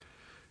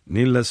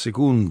Nella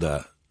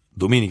seconda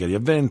domenica di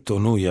Avvento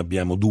noi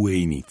abbiamo due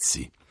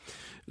inizi.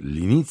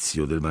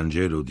 L'inizio del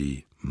Vangelo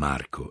di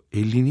Marco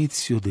e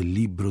l'inizio del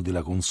libro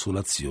della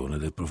consolazione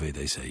del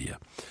profeta Isaia.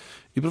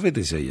 Il profeta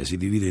Isaia si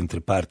divide in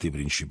tre parti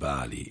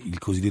principali: il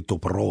cosiddetto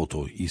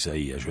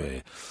proto-Isaia,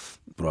 cioè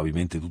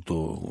probabilmente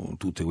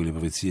tutte quelle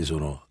profezie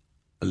sono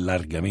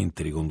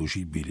largamente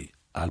riconducibili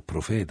al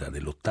profeta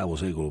dell'VIII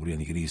secolo prima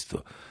di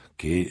Cristo,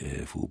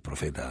 che fu un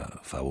profeta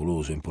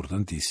favoloso,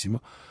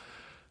 importantissimo,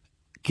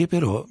 che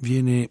però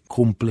viene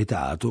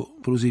completato,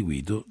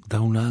 proseguito da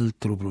un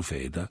altro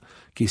profeta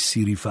che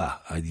si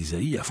rifà ad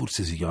Isaia,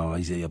 forse si chiamava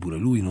Isaia pure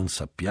lui, non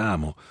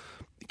sappiamo,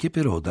 che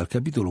però dal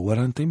capitolo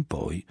 40 in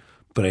poi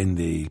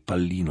prende il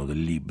pallino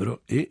del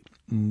libro e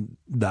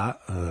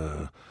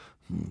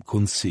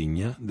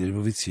consegna delle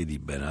profezie di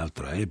ben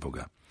altra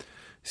epoca.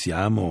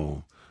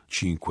 Siamo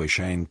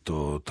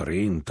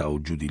 530 o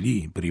giù di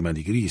lì, prima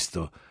di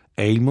Cristo,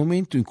 è il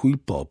momento in cui il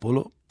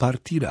popolo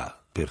partirà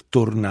per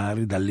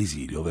tornare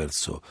dall'esilio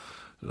verso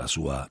la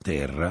sua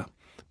terra,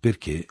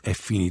 perché è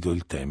finito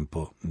il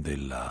tempo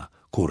della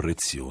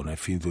correzione, è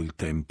finito il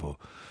tempo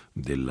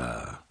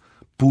della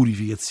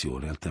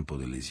purificazione al tempo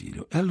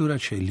dell'esilio. E allora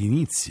c'è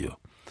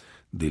l'inizio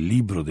del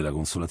libro della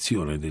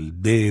consolazione, del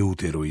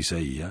Deutero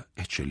Isaia,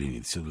 e c'è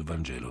l'inizio del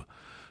Vangelo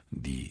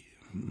di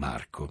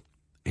Marco.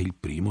 È il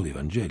primo dei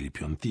Vangeli, il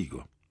più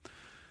antico.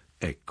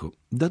 Ecco,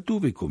 da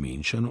dove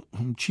cominciano?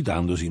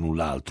 Citandosi l'un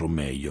l'altro,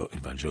 meglio, il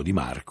Vangelo di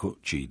Marco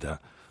cita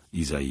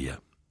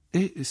Isaia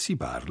e si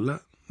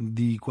parla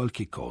di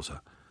qualche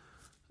cosa.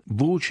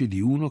 Voce di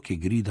uno che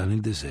grida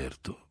nel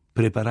deserto: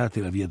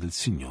 preparate la via del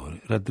Signore,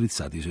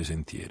 raddrizzate i suoi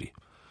sentieri.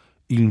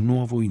 Il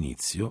nuovo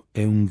inizio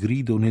è un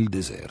grido nel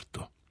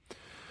deserto.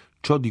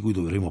 Ciò di cui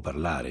dovremo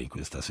parlare in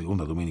questa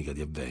seconda domenica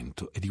di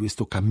Avvento è di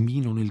questo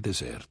cammino nel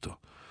deserto.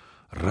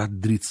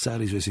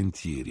 Raddrizzare i suoi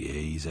sentieri, e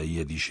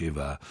Isaia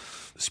diceva: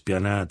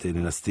 spianate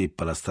nella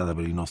steppa la strada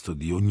per il nostro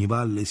Dio, ogni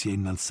valle sia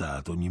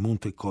innalzata, ogni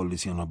monte e colle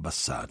siano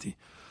abbassati,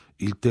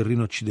 il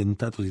terreno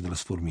accidentato si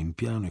trasformi in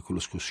piano e quello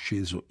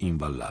scosceso in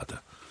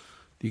vallata.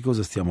 Di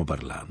cosa stiamo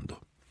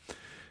parlando?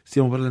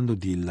 Stiamo parlando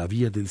della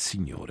via del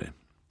Signore.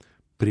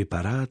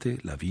 Preparate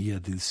la via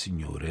del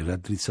Signore,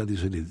 raddrizzate i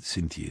suoi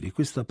sentieri. E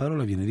questa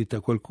parola viene detta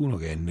a qualcuno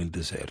che è nel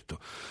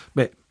deserto.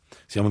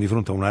 Siamo di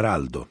fronte a un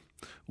araldo,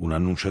 un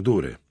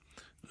annunciatore.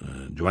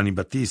 Giovanni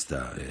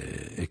Battista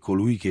è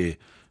colui che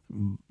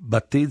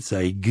battezza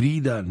e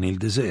grida nel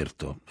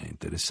deserto. È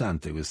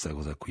interessante questa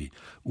cosa qui.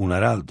 Un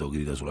araldo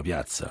grida sulla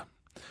piazza,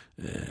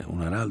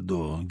 un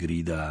araldo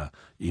grida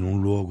in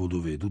un luogo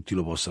dove tutti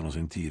lo possano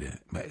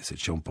sentire. Se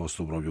c'è un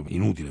posto proprio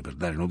inutile per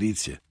dare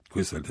notizie,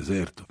 questo è il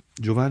deserto.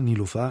 Giovanni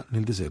lo fa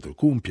nel deserto,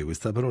 compie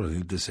questa parola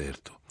nel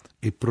deserto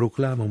e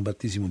proclama un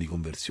battesimo di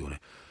conversione.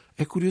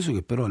 È curioso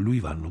che però a lui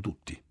vanno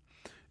tutti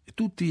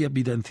gli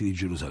abitanti di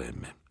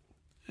Gerusalemme,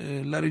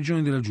 la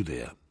regione della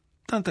Giudea,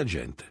 tanta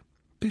gente.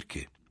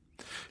 Perché?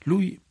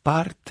 Lui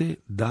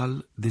parte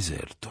dal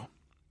deserto.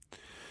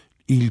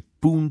 Il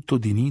punto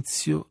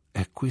d'inizio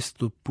è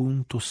questo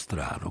punto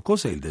strano.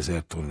 Cos'è il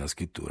deserto nella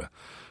scrittura?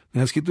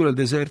 Nella scrittura il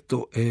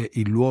deserto è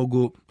il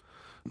luogo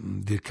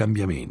del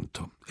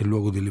cambiamento, è il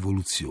luogo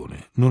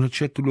dell'evoluzione. Non è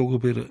certo il luogo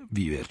per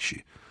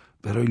viverci,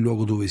 però è il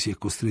luogo dove si è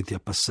costretti a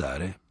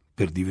passare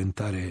per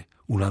diventare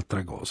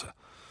un'altra cosa,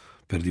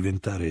 per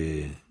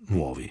diventare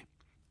nuovi.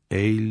 È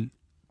il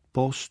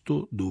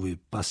posto dove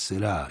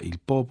passerà il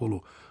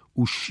popolo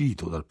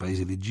uscito dal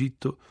paese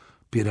d'Egitto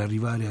per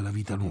arrivare alla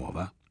vita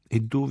nuova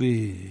e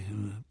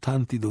dove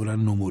tanti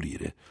dovranno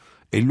morire.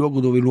 È il luogo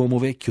dove l'uomo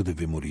vecchio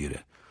deve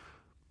morire.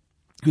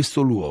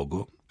 Questo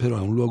luogo però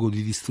è un luogo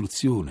di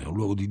distruzione, è un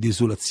luogo di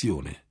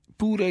desolazione,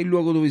 pure è il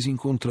luogo dove si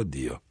incontra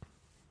Dio.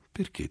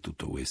 Perché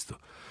tutto questo?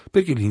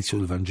 Perché l'inizio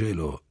del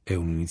Vangelo è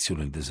un inizio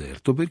nel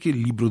deserto? Perché il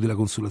libro della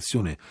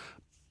consolazione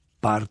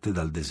parte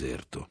dal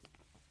deserto?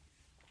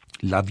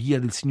 La via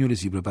del Signore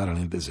si prepara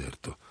nel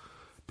deserto,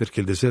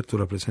 perché il deserto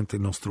rappresenta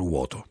il nostro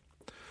vuoto,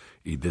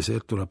 il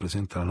deserto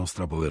rappresenta la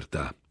nostra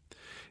povertà,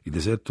 il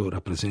deserto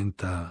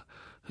rappresenta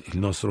il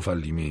nostro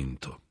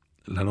fallimento,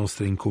 la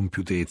nostra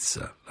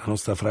incompiutezza, la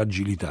nostra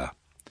fragilità.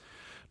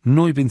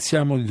 Noi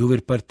pensiamo di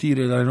dover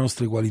partire dalle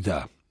nostre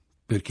qualità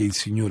perché il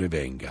Signore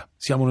venga.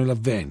 Siamo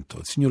nell'Avvento,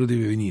 il Signore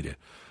deve venire.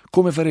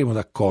 Come faremo ad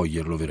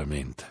accoglierlo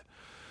veramente?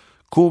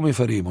 Come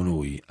faremo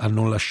noi a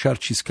non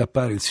lasciarci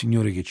scappare il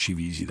Signore che ci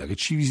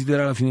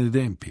visiterà alla fine dei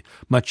tempi,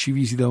 ma ci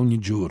visita ogni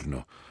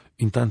giorno,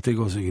 in tante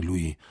cose che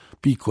Lui,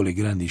 piccole e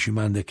grandi, ci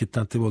manda e che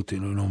tante volte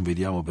noi non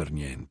vediamo per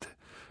niente.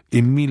 E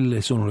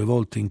 1000 sono le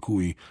volte in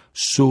cui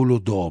solo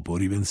dopo,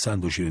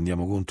 ripensando, ci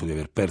rendiamo conto di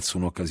aver perso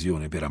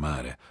un'occasione per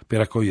amare,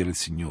 per accogliere il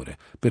Signore,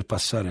 per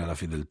passare alla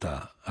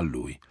fedeltà a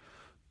Lui.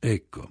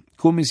 Ecco,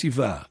 come si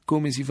fa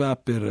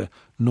per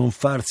non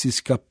farsi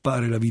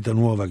scappare la vita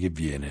nuova che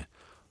viene?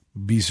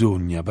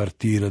 Bisogna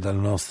partire dal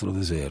nostro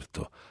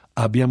deserto.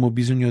 Abbiamo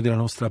bisogno della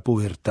nostra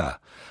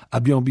povertà,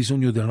 abbiamo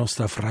bisogno della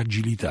nostra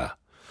fragilità,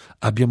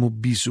 abbiamo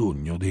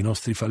bisogno dei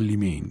nostri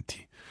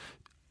fallimenti.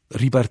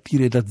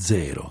 Ripartire da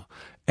zero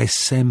è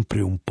sempre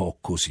un po'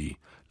 così.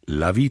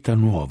 La vita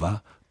nuova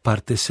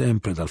parte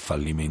sempre dal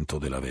fallimento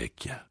della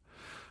vecchia.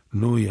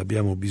 Noi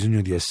abbiamo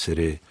bisogno di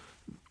essere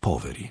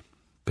poveri,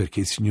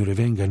 perché il Signore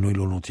venga e noi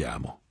lo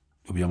notiamo.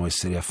 Dobbiamo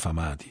essere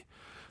affamati,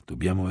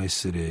 dobbiamo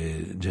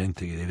essere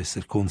gente che deve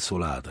essere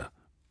consolata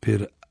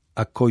per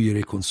accogliere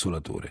il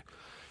Consolatore.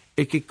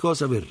 E che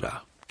cosa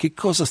verrà? Che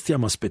cosa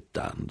stiamo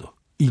aspettando?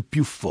 Il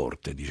più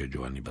forte, dice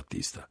Giovanni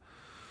Battista,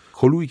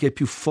 colui che è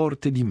più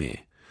forte di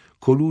me,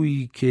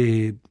 colui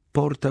che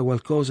porta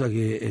qualcosa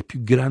che è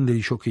più grande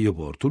di ciò che io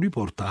porto. Lui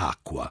porta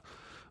acqua,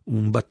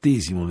 un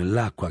battesimo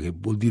nell'acqua che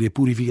vuol dire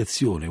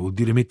purificazione, vuol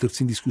dire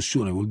mettersi in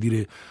discussione, vuol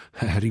dire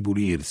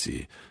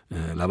ripulirsi,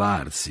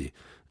 lavarsi,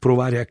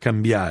 provare a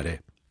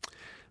cambiare.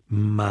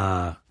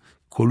 Ma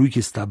colui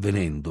che sta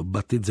avvenendo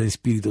battezza in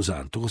Spirito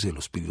Santo. Cos'è lo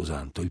Spirito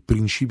Santo? È il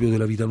principio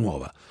della vita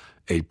nuova,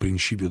 è il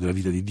principio della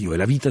vita di Dio, è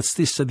la vita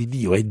stessa di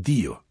Dio, è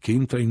Dio che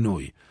entra in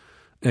noi.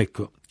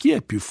 Ecco, chi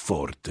è più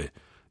forte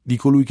di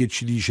colui che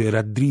ci dice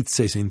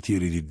raddrizza i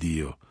sentieri di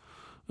Dio,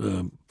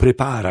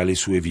 prepara le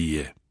sue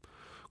vie?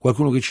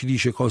 Qualcuno che ci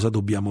dice cosa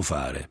dobbiamo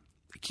fare.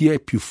 Chi è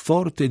più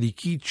forte di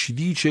chi ci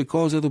dice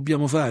cosa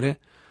dobbiamo fare?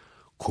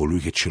 Colui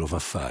che ce lo fa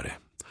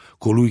fare,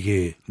 colui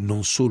che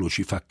non solo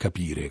ci fa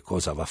capire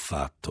cosa va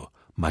fatto,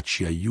 ma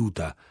ci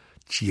aiuta,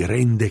 ci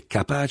rende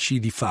capaci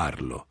di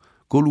farlo,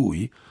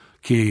 colui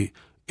che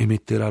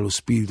emetterà lo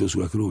Spirito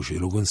sulla croce e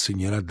lo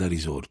consegnerà da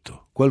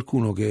risorto,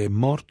 qualcuno che è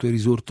morto e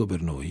risorto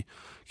per noi,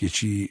 che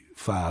ci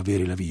fa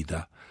avere la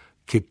vita,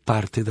 che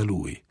parte da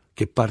Lui,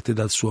 che parte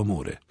dal suo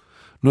amore.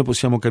 Noi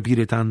possiamo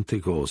capire tante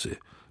cose.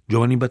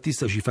 Giovanni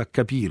Battista ci fa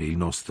capire il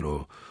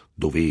nostro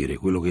dovere,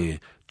 quello che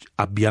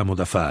abbiamo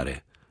da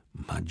fare,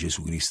 ma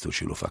Gesù Cristo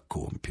ce lo fa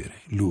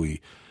compiere. Lui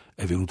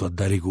è venuto a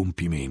dare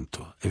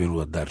compimento, è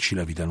venuto a darci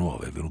la vita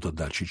nuova, è venuto a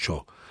darci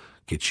ciò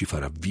che ci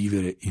farà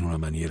vivere in una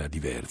maniera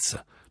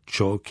diversa,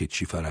 ciò che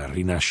ci farà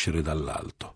rinascere dall'alto.